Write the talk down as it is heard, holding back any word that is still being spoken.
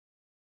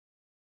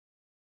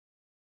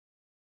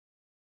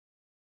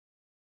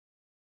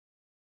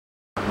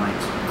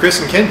Chris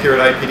and Ken here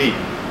at IPD.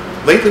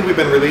 Lately we've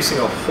been releasing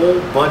a whole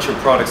bunch of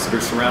products that are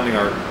surrounding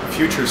our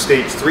future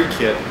Stage 3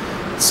 kit.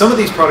 Some of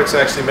these products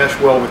actually mesh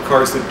well with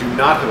cars that do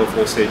not have a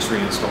full Stage 3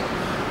 install.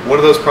 One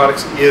of those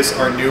products is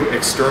our new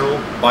external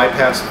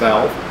bypass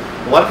valve.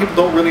 A lot of people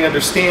don't really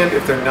understand,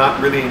 if they're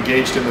not really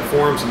engaged in the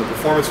forums in the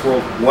performance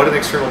world, what an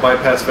external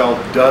bypass valve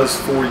does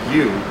for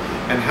you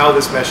and how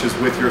this meshes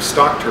with your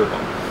stock turbo.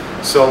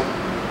 So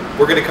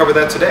we're going to cover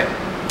that today.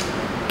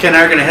 Ken and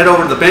I are going to head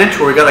over to the bench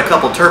where we got a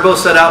couple turbos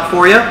set out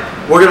for you.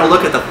 We're going to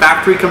look at the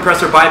factory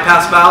compressor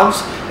bypass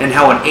valves and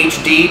how an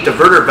HD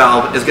diverter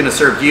valve is going to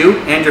serve you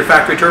and your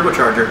factory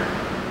turbocharger.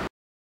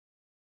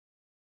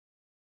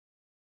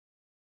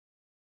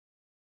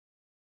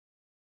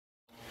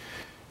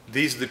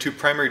 These are the two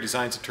primary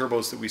designs of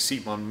turbos that we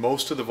see on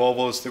most of the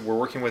Volvos that we're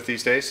working with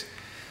these days.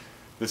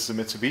 This is a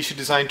Mitsubishi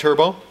design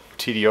turbo,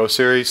 TDO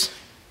series.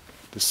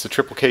 This is the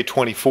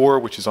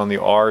K24, which is on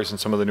the Rs and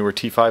some of the newer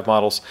T5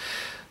 models.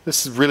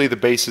 This is really the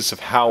basis of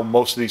how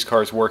most of these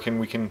cars work,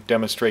 and we can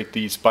demonstrate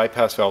these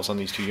bypass valves on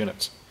these two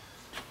units.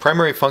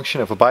 Primary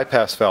function of a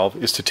bypass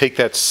valve is to take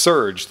that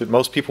surge that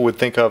most people would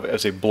think of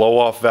as a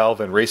blow-off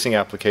valve in racing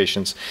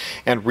applications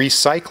and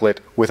recycle it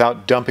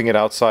without dumping it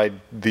outside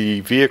the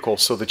vehicle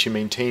so that you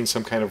maintain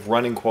some kind of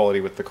running quality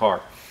with the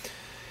car.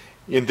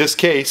 In this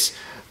case,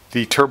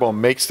 the turbo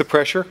makes the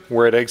pressure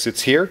where it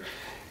exits here.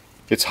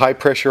 It's high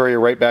pressure area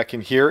right back in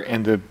here,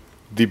 and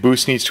the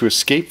boost needs to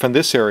escape from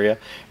this area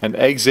and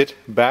exit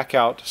back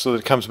out so that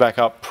it comes back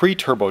out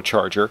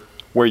pre-turbocharger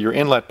where your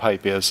inlet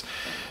pipe is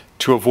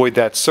to avoid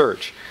that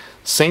surge.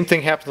 Same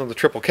thing happens on the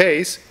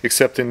Ks,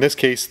 except in this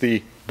case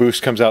the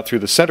boost comes out through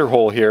the center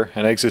hole here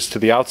and exits to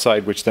the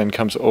outside, which then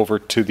comes over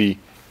to the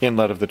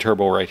inlet of the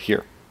turbo right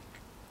here.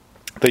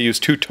 They use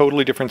two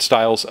totally different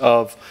styles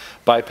of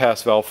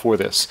bypass valve for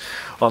this.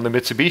 On the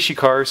Mitsubishi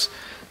cars,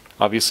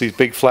 obviously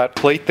big flat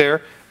plate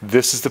there.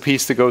 This is the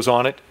piece that goes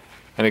on it,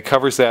 and it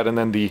covers that, and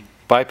then the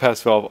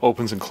bypass valve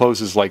opens and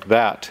closes like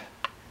that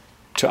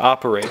to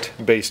operate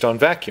based on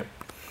vacuum.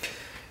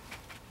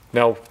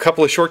 Now, a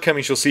couple of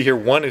shortcomings you'll see here.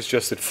 One is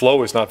just that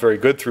flow is not very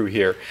good through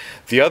here.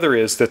 The other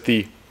is that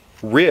the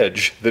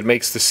ridge that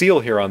makes the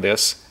seal here on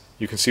this,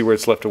 you can see where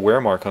it's left a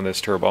wear mark on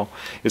this turbo,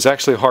 is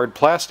actually hard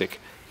plastic,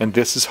 and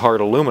this is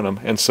hard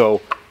aluminum, and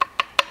so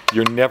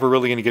you're never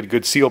really going to get a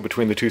good seal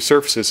between the two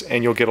surfaces,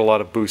 and you'll get a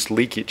lot of boost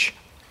leakage.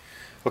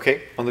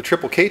 Okay, on the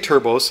K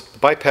turbos, the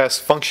bypass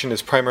function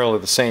is primarily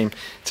the same.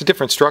 It's a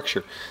different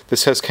structure.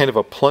 This has kind of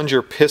a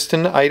plunger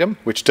piston item,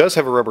 which does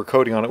have a rubber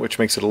coating on it, which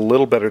makes it a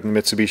little better than the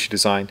Mitsubishi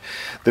design,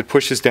 that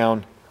pushes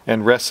down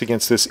and rests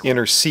against this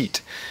inner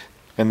seat.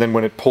 And then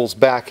when it pulls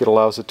back, it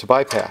allows it to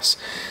bypass.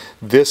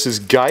 This is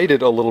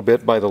guided a little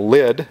bit by the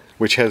lid,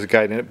 which has a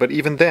guide in it, but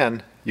even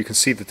then, you can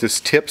see that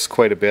this tips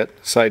quite a bit,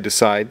 side to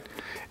side,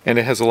 and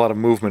it has a lot of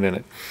movement in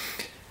it.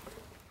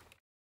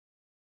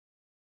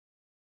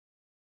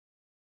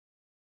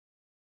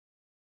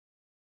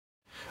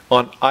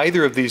 On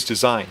either of these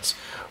designs,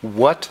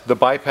 what the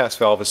bypass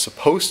valve is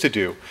supposed to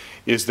do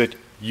is that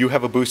you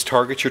have a boost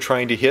target you're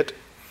trying to hit,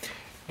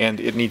 and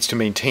it needs to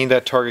maintain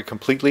that target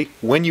completely.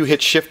 When you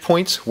hit shift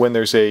points, when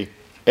there's a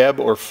ebb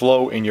or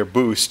flow in your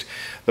boost,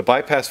 the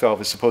bypass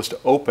valve is supposed to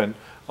open,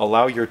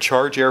 allow your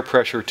charge air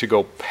pressure to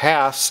go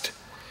past,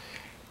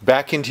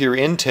 back into your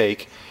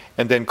intake,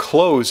 and then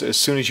close as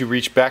soon as you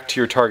reach back to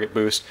your target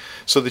boost,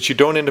 so that you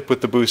don't end up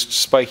with the boost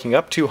spiking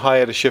up too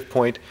high at a shift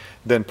point,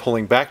 then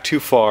pulling back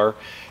too far,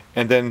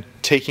 and then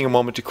taking a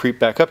moment to creep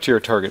back up to your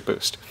target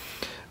boost.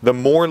 The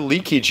more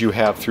leakage you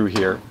have through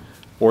here,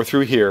 or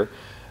through here,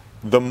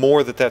 the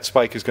more that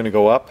spike is going to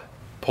go up,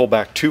 pull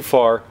back too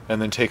far, and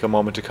then take a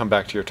moment to come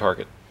back to your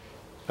target.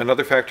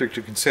 Another factor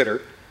to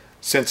consider,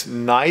 since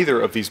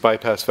neither of these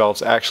bypass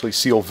valves actually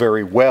seal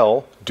very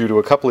well due to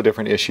a couple of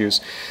different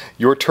issues,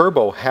 your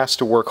turbo has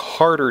to work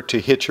harder to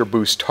hit your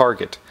boost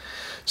target.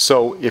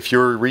 So if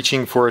you're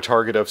reaching for a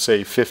target of,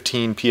 say,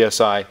 15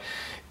 psi,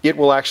 it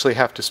will actually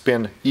have to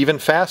spin even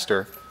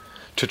faster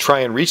to try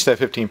and reach that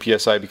 15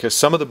 psi, because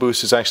some of the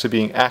boost is actually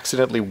being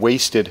accidentally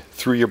wasted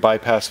through your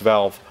bypass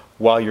valve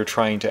while you're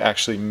trying to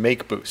actually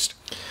make boost.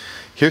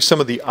 Here's some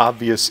of the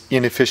obvious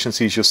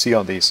inefficiencies you'll see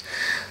on these.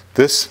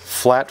 This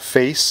flat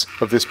face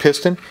of this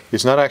piston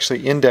is not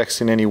actually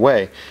indexed in any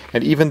way,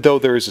 and even though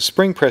there is a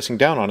spring pressing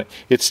down on it,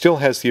 it still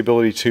has the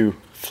ability to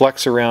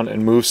flex around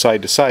and move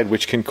side to side,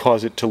 which can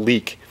cause it to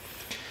leak.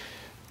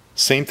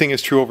 Same thing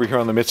is true over here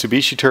on the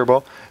Mitsubishi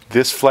turbo.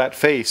 This flat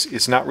face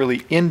is not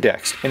really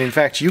indexed, and in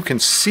fact you can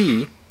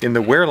see in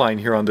the wear line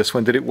here on this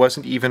one that it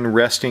wasn't even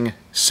resting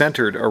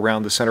centered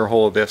around the center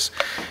hole of this,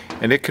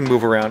 and it can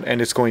move around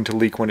and it's going to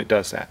leak when it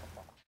does that.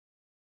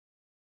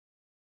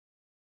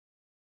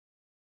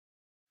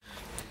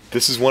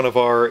 This is one of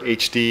our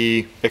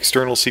HD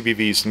external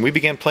CBVs, and we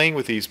began playing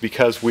with these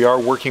because we are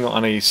working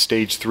on a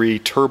Stage 3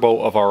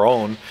 turbo of our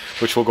own,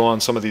 which will go on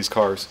some of these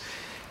cars.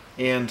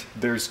 And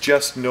there's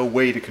just no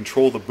way to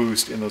control the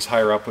boost in those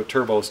higher output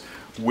turbos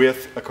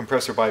with a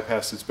compressor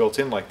bypass that's built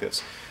in like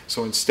this.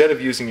 So instead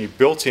of using a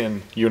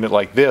built-in unit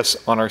like this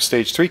on our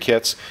Stage 3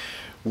 kits,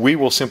 we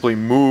will simply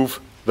move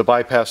the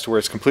bypass to where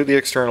it's completely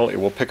external. It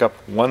will pick up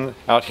one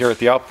out here at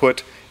the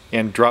output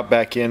and drop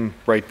back in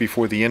right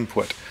before the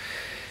input.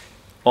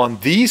 On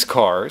these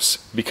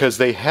cars, because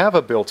they have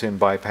a built-in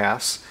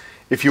bypass,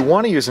 if you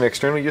want to use an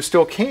external, you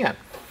still can.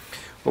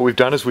 What we've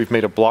done is we've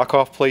made a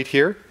block-off plate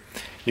here.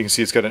 You can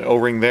see it's got an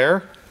O-ring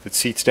there that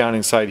seats down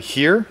inside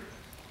here,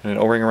 and an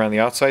O-ring around the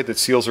outside that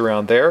seals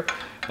around there.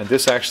 And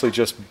this actually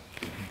just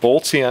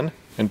bolts in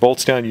and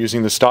bolts down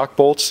using the stock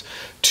bolts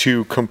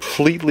to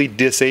completely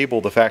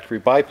disable the factory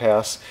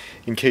bypass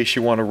in case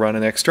you want to run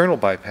an external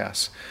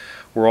bypass.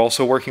 We're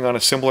also working on a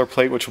similar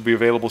plate which will be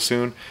available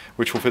soon,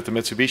 which will fit the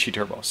Mitsubishi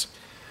turbos.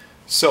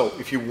 So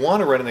if you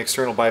want to run an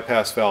external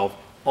bypass valve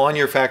on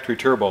your factory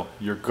turbo,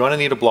 you're going to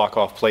need a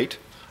block-off plate,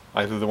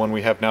 either the one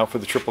we have now for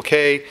the Triple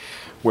K,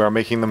 we are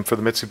making them for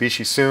the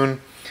Mitsubishi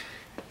soon.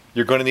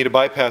 You're going to need a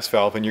bypass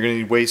valve, and you're going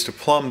to need ways to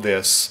plumb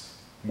this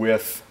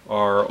with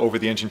our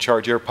over-the-engine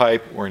charge air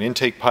pipe or an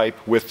intake pipe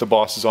with the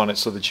bosses on it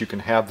so that you can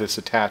have this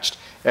attached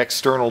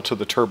external to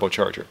the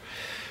turbocharger.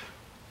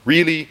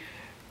 Really,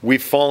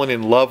 we've fallen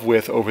in love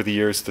with, over the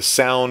years, the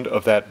sound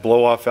of that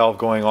blow-off valve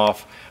going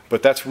off,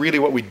 but that's really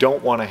what we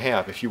don't want to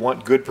have. If you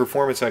want good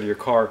performance out of your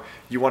car,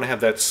 you want to have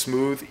that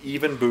smooth,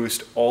 even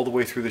boost all the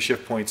way through the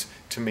shift points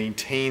to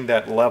maintain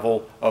that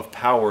level of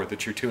power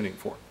that you're tuning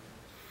for.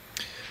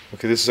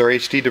 Okay, this is our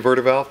HD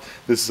diverter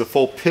valve. This is a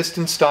full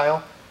piston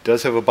style.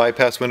 Does have a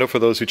bypass window for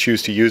those who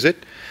choose to use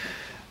it.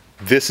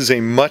 This is a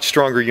much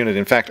stronger unit.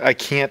 In fact, I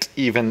can't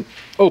even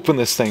open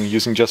this thing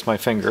using just my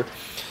finger.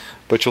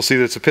 But you'll see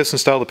that it's a piston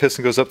style. The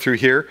piston goes up through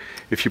here.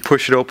 If you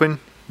push it open,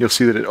 you'll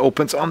see that it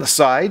opens on the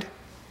side.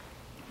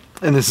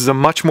 And this is a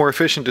much more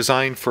efficient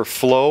design for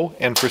flow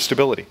and for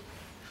stability.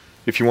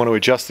 If you want to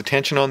adjust the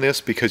tension on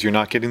this because you're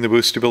not getting the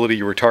boost stability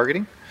you were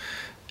targeting,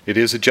 it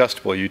is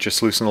adjustable. You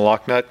just loosen the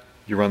lock nut,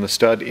 you run the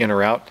stud in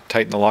or out,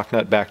 tighten the lock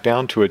nut back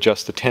down to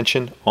adjust the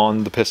tension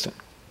on the piston.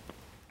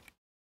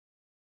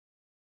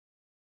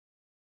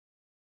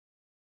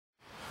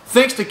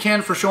 Thanks to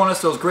Ken for showing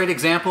us those great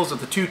examples of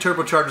the two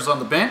turbochargers on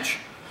the bench.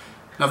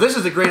 Now this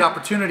is a great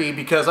opportunity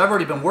because I've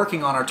already been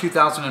working on our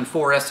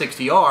 2004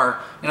 S60R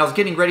and I was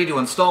getting ready to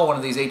install one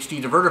of these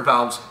HD diverter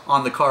valves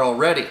on the car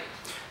already.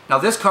 Now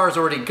this car's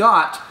already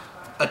got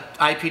an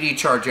IPD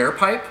charge air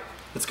pipe,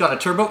 it's got a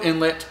turbo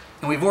inlet,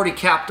 and we've already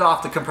capped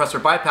off the compressor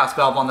bypass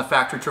valve on the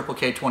factory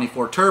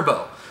K24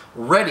 turbo,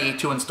 ready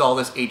to install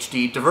this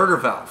HD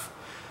diverter valve.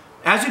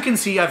 As you can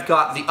see, I've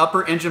got the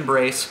upper engine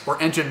brace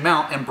or engine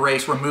mount and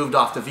brace removed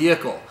off the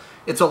vehicle.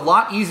 It's a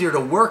lot easier to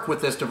work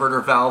with this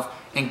diverter valve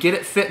and get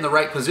it fit in the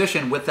right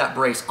position with that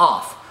brace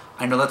off.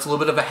 I know that's a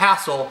little bit of a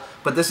hassle,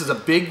 but this is a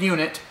big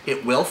unit.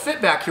 It will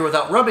fit back here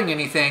without rubbing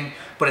anything,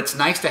 but it's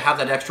nice to have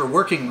that extra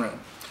working room.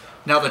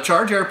 Now the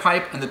charge air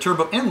pipe and the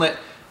turbo inlet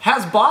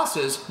has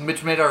bosses,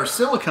 which made our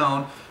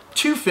silicone,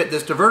 to fit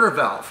this diverter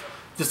valve.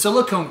 The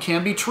silicone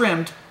can be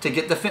trimmed to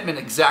get the fitment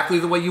exactly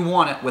the way you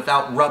want it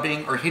without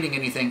rubbing or hitting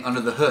anything under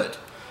the hood.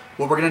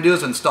 What we're going to do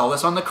is install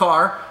this on the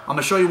car. I'm going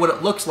to show you what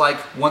it looks like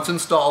once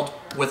installed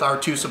with our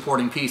two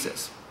supporting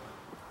pieces.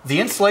 The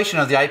installation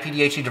of the IPD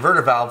HD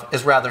diverter valve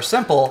is rather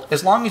simple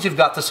as long as you've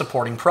got the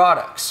supporting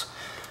products.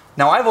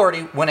 Now I've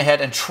already went ahead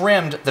and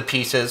trimmed the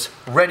pieces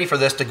ready for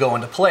this to go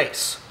into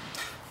place.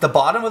 The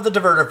bottom of the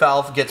diverter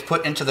valve gets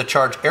put into the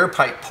charge air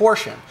pipe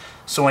portion,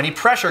 so any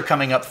pressure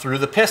coming up through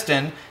the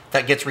piston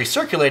that gets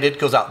recirculated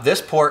goes out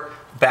this port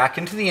back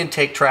into the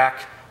intake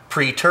track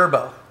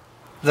pre-turbo.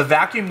 The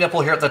vacuum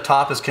nipple here at the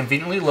top is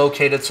conveniently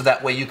located so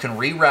that way you can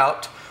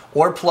reroute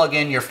or plug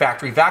in your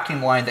factory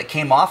vacuum line that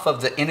came off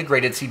of the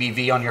integrated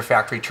CBV on your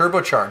factory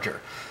turbocharger.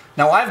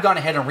 Now I've gone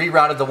ahead and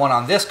rerouted the one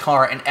on this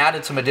car and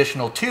added some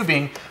additional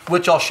tubing,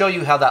 which I'll show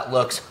you how that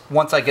looks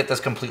once I get this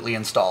completely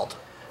installed.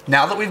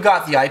 Now that we've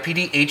got the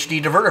IPD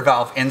HD diverter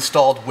valve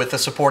installed with the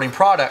supporting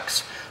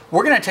products,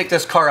 we're going to take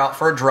this car out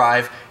for a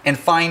drive and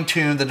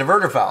fine-tune the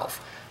diverter valve.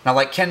 Now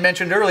like Ken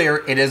mentioned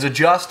earlier, it is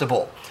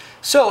adjustable.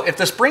 So if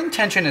the spring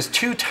tension is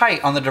too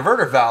tight on the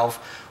diverter valve,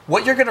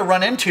 what you're going to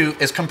run into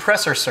is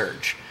compressor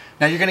surge.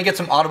 Now you're going to get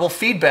some audible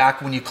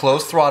feedback when you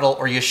close throttle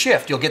or you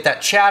shift. You'll get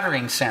that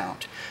chattering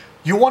sound.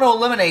 You want to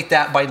eliminate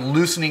that by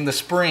loosening the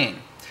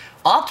spring.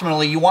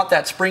 Optimally, you want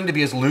that spring to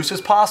be as loose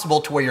as possible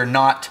to where you're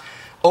not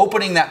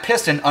opening that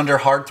piston under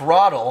hard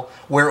throttle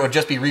where it would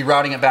just be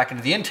rerouting it back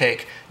into the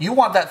intake. You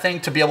want that thing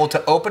to be able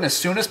to open as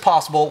soon as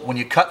possible when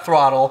you cut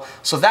throttle,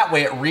 so that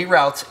way it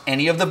reroutes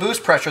any of the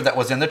boost pressure that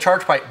was in the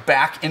charge pipe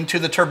back into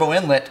the turbo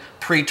inlet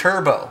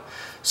pre-turbo.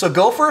 So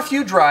go for a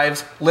few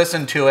drives,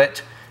 listen to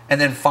it, and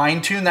then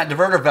fine-tune that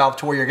diverter valve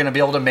to where you're going to be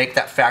able to make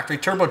that factory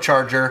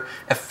turbocharger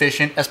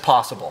efficient as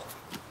possible.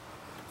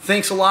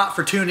 Thanks a lot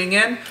for tuning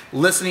in,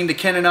 listening to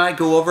Ken and I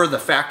go over the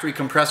factory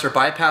compressor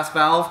bypass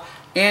valve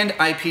and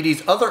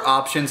IPD's other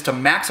options to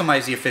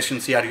maximize the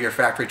efficiency out of your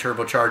factory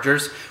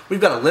turbochargers. We've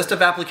got a list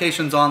of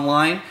applications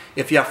online.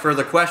 If you have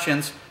further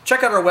questions,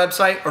 check out our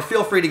website or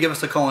feel free to give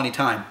us a call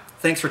anytime.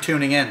 Thanks for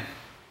tuning in.